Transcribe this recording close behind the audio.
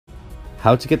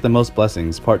How to Get the Most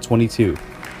Blessings, Part 22.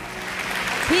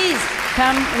 Peace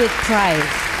comes with pride.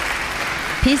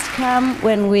 Peace comes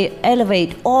when we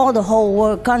elevate all the whole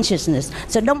world consciousness.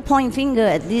 So don't point finger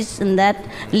at this and that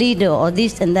leader or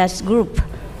this and that group.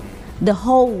 The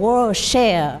whole world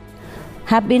share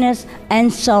happiness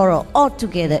and sorrow all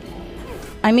together.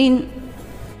 I mean,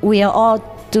 we are all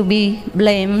to be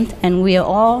blamed and we are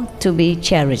all to be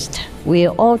cherished. We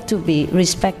are all to be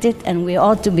respected and we are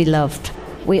all to be loved.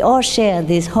 We all share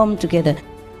this home together.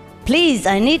 Please,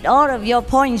 I need all of your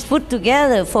points put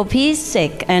together for peace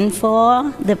sake and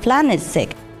for the planet's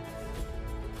sake.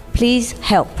 Please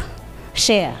help,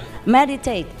 share,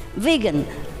 meditate, vegan,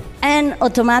 and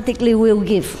automatically we'll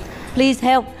give. Please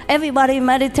help. Everybody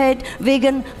meditate,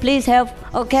 vegan, please help,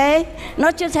 okay?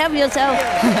 Not just help yourself,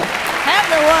 help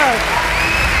the world.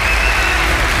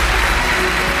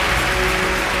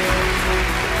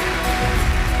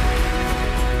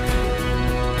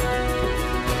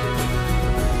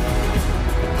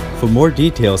 For more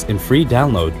details and free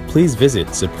download, please visit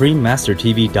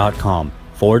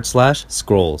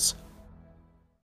suprememastertv.com/scrolls.